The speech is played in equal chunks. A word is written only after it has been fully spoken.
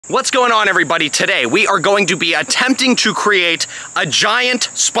What's going on, everybody? Today we are going to be attempting to create a giant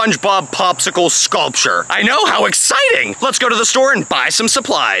SpongeBob Popsicle Sculpture. I know, how exciting! Let's go to the store and buy some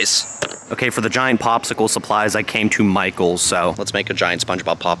supplies. Okay, for the giant popsicle supplies, I came to Michael's, so let's make a giant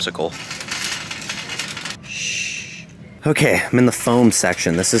SpongeBob Popsicle. Shh. Okay, I'm in the foam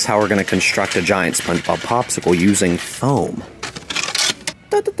section. This is how we're gonna construct a giant SpongeBob Popsicle using foam.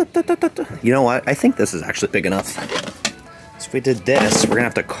 You know what? I think this is actually big enough. So if we did this, we're gonna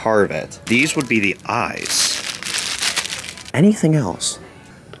have to carve it. These would be the eyes. Anything else?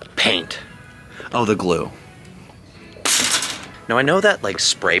 Paint. Oh, the glue. Now I know that like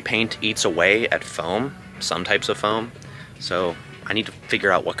spray paint eats away at foam, some types of foam, so I need to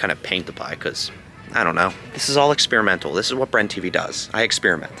figure out what kind of paint to buy, because I don't know. This is all experimental. This is what BrentTV does. I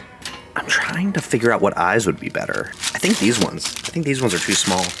experiment. I'm trying to figure out what eyes would be better. I think these ones are too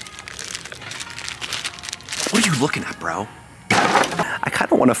small. What are you looking at, bro? I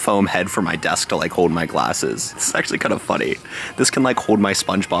kind of want a foam head for my desk to like hold my glasses. It's actually kind of funny. This can like hold my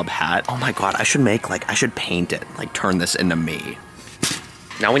SpongeBob hat. Oh my god, I should paint it, like turn this into me.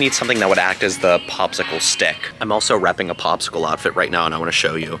 Now we need something that would act as the popsicle stick. I'm also repping a popsicle outfit right now and I want to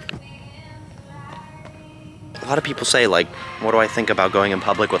show you. A lot of people say like, what do I think about going in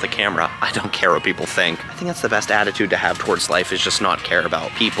public with a camera? I don't care what people think. I think that's the best attitude to have towards life, is just not care about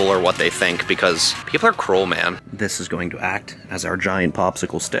people or what they think, because people are cruel, man. This is going to act as our giant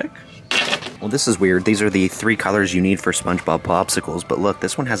popsicle stick. Well, this is weird. These are the 3 colors you need for SpongeBob Popsicles, but look,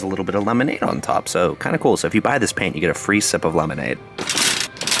 this one has a little bit of lemonade on top, so kind of cool. So if you buy this paint, you get a free sip of lemonade.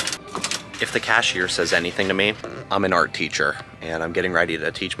 If the cashier says anything to me, I'm an art teacher, and I'm getting ready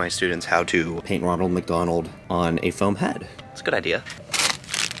to teach my students how to paint Ronald McDonald on a foam head. It's a good idea.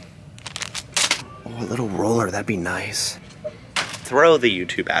 Oh, a little roller, that'd be nice. Throw the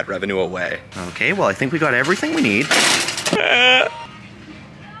YouTube ad revenue away. Okay, well, I think we got everything we need.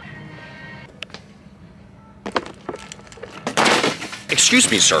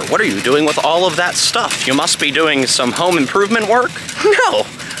 Excuse me, sir, what are you doing with all of that stuff? You must be doing some home improvement work? No,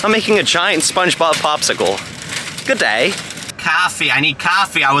 I'm making a giant SpongeBob Popsicle. Good day. Coffee, I need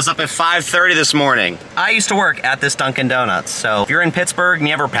coffee. I was up at 5:30 this morning. I used to work at this Dunkin' Donuts, so if you're in Pittsburgh and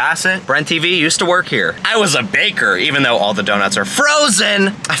you ever pass it, BrentTV used to work here. I was a baker, even though all the donuts are frozen.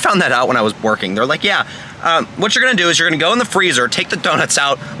 I found that out when I was working. They're like, yeah, what you're gonna do is you're gonna go in the freezer, take the donuts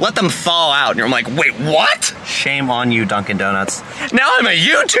out, let them thaw out. And I'm like, wait, what? Shame on you, Dunkin' Donuts. Now I'm a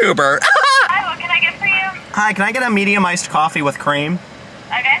YouTuber. Hi, what can I get for you? Hi, can I get a medium iced coffee with cream?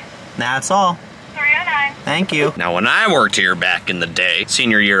 Okay. That's all. 309. Thank you. Now, when I worked here back in the day,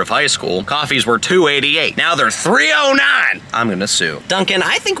 senior year of high school, coffees were $2.88. Now they're $3.09. I'm gonna sue. Duncan,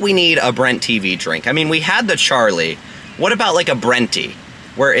 I think we need a BrentTV drink. I mean, we had the Charlie. What about like a Brenty,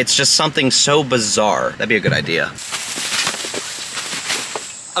 where it's just something so bizarre? That'd be a good idea.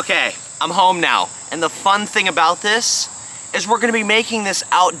 Okay, I'm home now. And the fun thing about this is we're gonna be making this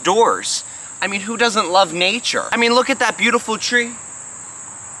outdoors. I mean, who doesn't love nature? I mean, look at that beautiful tree.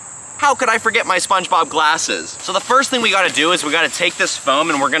 How could I forget my SpongeBob glasses? So the first thing we gotta do is we gotta take this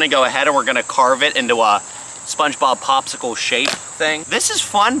foam and we're gonna go ahead and we're gonna carve it into a SpongeBob popsicle shape thing. This is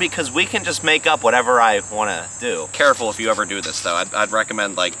fun because we can just make up whatever I wanna do. Careful if you ever do this though. I'd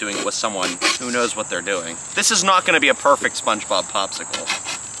recommend like doing it with someone who knows what they're doing. This is not gonna be a perfect SpongeBob popsicle.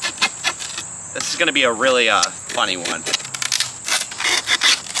 This is gonna be a really funny one.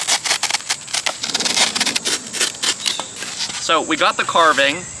 So we got the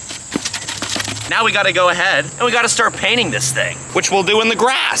carving. Now we gotta go ahead and we gotta start painting this thing, which we'll do in the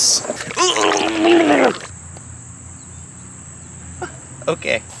grass.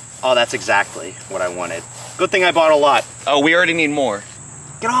 Okay. Oh, that's exactly what I wanted. Good thing I bought a lot. Oh, we already need more.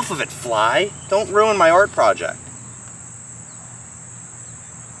 Get off of it, fly. Don't ruin my art project.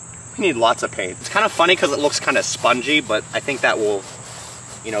 We need lots of paint. It's kind of funny because it looks kind of spongy, but I think that will,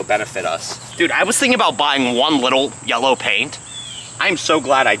 you know, benefit us. Dude, I was thinking about buying one little yellow paint. I'm so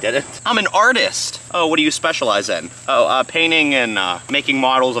glad I didn't. I'm an artist. Oh, what do you specialize in? Oh, painting and making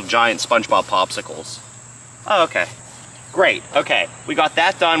models of giant SpongeBob popsicles. Oh, okay. Great, okay. We got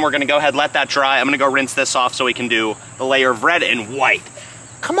that done. We're gonna go ahead, let that dry. I'm gonna go rinse this off so we can do the layer of red and white.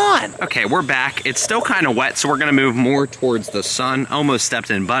 Come on. Okay, we're back. It's still kind of wet, so we're gonna move more towards the sun. Almost stepped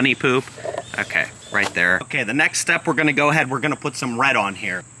in bunny poop. Okay, right there. Okay, the next step, we're gonna go ahead, we're gonna put some red on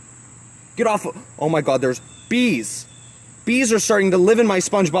here. Get off, oh my God, there's bees. Bees are starting to live in my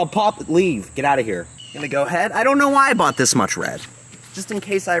SpongeBob Pop. Leave, get out of here. Gonna go ahead. I don't know why I bought this much red. Just in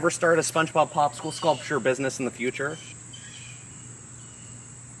case I ever start a SpongeBob Popsicle Sculpture business in the future.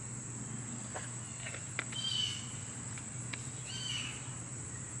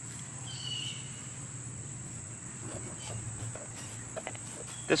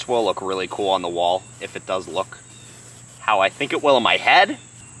 This will look really cool on the wall, if it does look how I think it will in my head.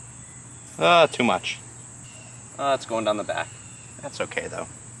 Too much. It's going down the back. That's okay though.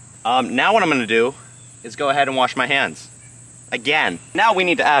 Now what I'm gonna do is go ahead and wash my hands. Again. Now we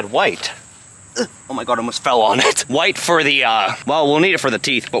need to add white. Oh my god, I almost fell on it. White for the, well, we'll need it for the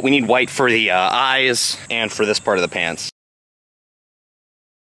teeth, but we need white for the eyes and for this part of the pants.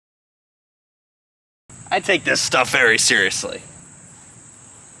 I take this stuff very seriously.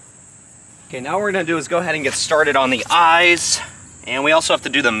 Okay, now what we're gonna do is go ahead and get started on the eyes, and we also have to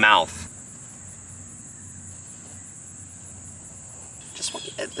do the mouth.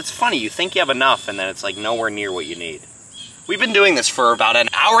 It's funny, you think you have enough, and then it's like nowhere near what you need. We've been doing this for about an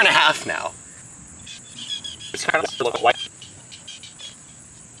hour and a half now. It's kind of look white.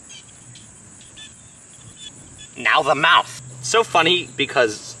 Now the mouth. So funny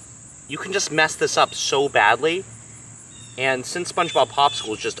because you can just mess this up so badly, and since SpongeBob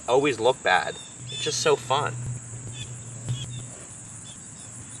Popsicles just always look bad, it's just so fun.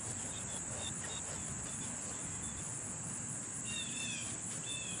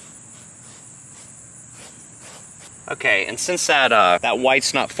 Okay, and since that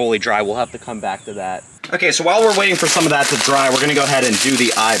white's not fully dry, we'll have to come back to that. Okay, so while we're waiting for some of that to dry, we're gonna go ahead and do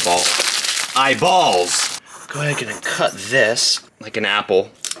the eyeballs. Go ahead and cut this like an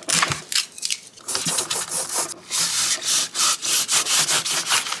apple.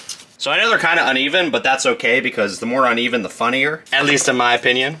 So I know they're kind of uneven, but that's okay because the more uneven, the funnier, at least in my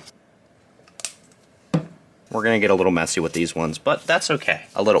opinion. We're gonna get a little messy with these ones, but that's okay.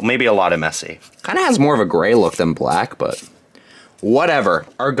 A little, maybe a lot of messy. Kind of has more of a gray look than black, but whatever.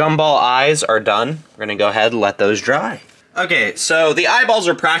 Our gumball eyes are done. We're gonna go ahead and let those dry. Okay, so the eyeballs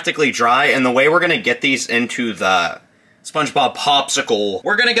are practically dry, and the way we're gonna get these into the SpongeBob Popsicle,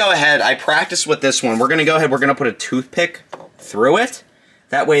 we're gonna go ahead, I practiced with this one, we're gonna put a toothpick through it.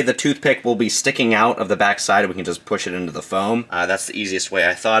 That way the toothpick will be sticking out of the back side and we can just push it into the foam. That's the easiest way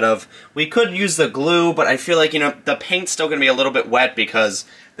I thought of. We could use the glue, but I feel like, you know, the paint's still gonna be a little bit wet because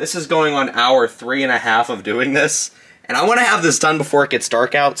this is going on hour 3.5 of doing this. And I wanna have this done before it gets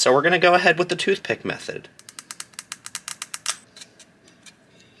dark out, so we're gonna go ahead with the toothpick method.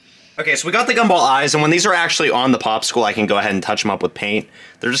 Okay, so we got the gumball eyes, and when these are actually on the popsicle, I can go ahead and touch them up with paint.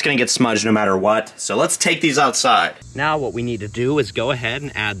 They're just gonna get smudged no matter what. So let's take these outside. Now what we need to do is go ahead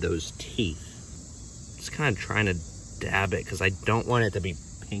and add those teeth. Just kind of trying to dab it, because I don't want it to be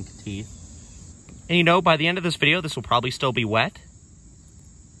pink teeth. And you know, by the end of this video, this will probably still be wet.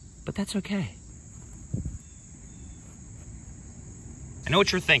 But that's okay. I know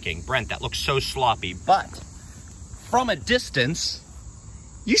what you're thinking, Brent, that looks so sloppy, but from a distance,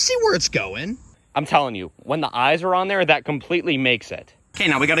 you see where it's going? I'm telling you, when the eyes are on there, that completely makes it. Okay,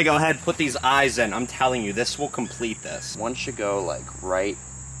 now we gotta go ahead and put these eyes in. I'm telling you, this will complete this. One should go like right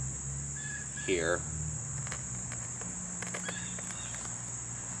here.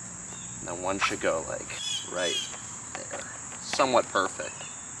 And then one should go like right there. Somewhat perfect.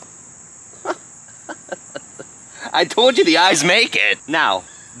 I told you the eyes make it. Now,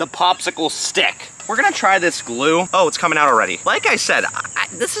 the popsicle stick. We're gonna try this glue. Oh, it's coming out already. Like I said,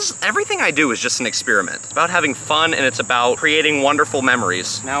 everything I do is just an experiment. It's about having fun and it's about creating wonderful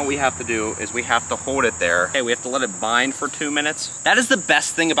memories. Now what we have to do is we have to hold it there. Okay, we have to let it bind for 2 minutes. That is the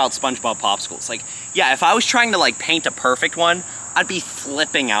best thing about SpongeBob Popsicles. Like, yeah, if I was trying to like paint a perfect one, I'd be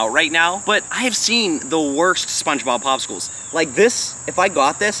flipping out right now. But I have seen the worst SpongeBob Popsicles. Like this, if I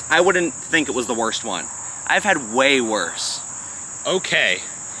got this, I wouldn't think it was the worst one. I've had way worse. Okay.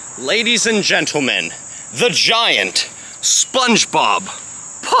 Ladies and gentlemen, the giant SpongeBob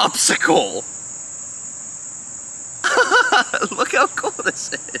Popsicle. Look how cool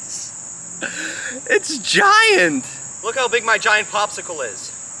this is. It's giant. Look how big my giant popsicle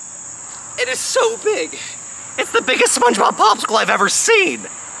is. It is so big. It's the biggest SpongeBob Popsicle I've ever seen.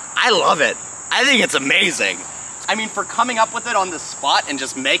 I love it. I think it's amazing. I mean, for coming up with it on the spot and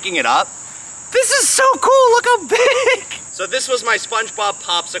just making it up, this is so cool, look how big! So this was my SpongeBob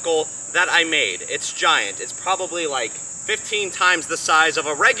Popsicle that I made. It's giant. It's probably like 15 times the size of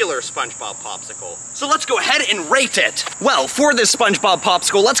a regular SpongeBob Popsicle. So let's go ahead and rate it. Well, for this SpongeBob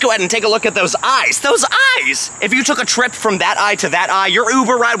Popsicle, let's go ahead and take a look at those eyes. Those eyes! If you took a trip from that eye to that eye, your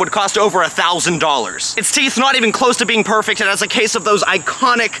Uber ride would cost over $1,000. Its teeth not even close to being perfect, and as a case of those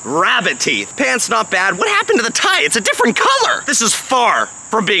iconic rabbit teeth. Pants not bad. What happened to the tie? It's a different color! This is far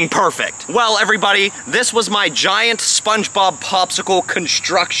from being perfect. Well, everybody, this was my giant SpongeBob Popsicle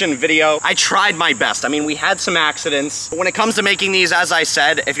construction video. I tried my best. I mean, we had some accidents. But when it comes to making these, as I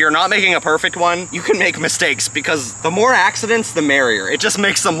said, if you're not making a perfect one, you can make mistakes because the more accidents, the merrier. It just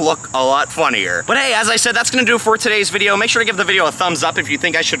makes them look a lot funnier. But hey, as I said, that's gonna do it for today's video. Make sure to give the video a thumbs up if you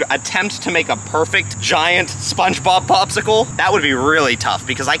think I should attempt to make a perfect giant SpongeBob popsicle. That would be really tough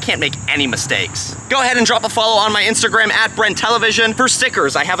because I can't make any mistakes. Go ahead and drop a follow on my Instagram at BrentTelevision. For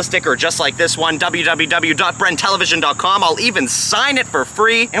stickers, I have a sticker just like this one, www.BrentTelevision.com. I'll even sign it for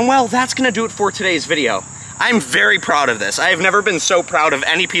free. And well, that's gonna do it for today's video. I'm very proud of this. I have never been so proud of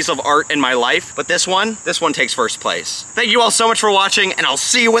any piece of art in my life, but this one takes first place. Thank you all so much for watching, and I'll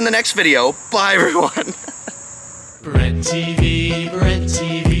see you in the next video. Bye, everyone. Brent TV, Brent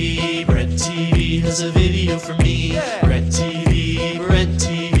TV, Brent TV has a video for me. Brent TV, Brent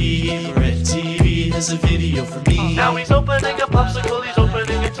TV, Brent TV has a video for me. Now he's opening a popsicle, he's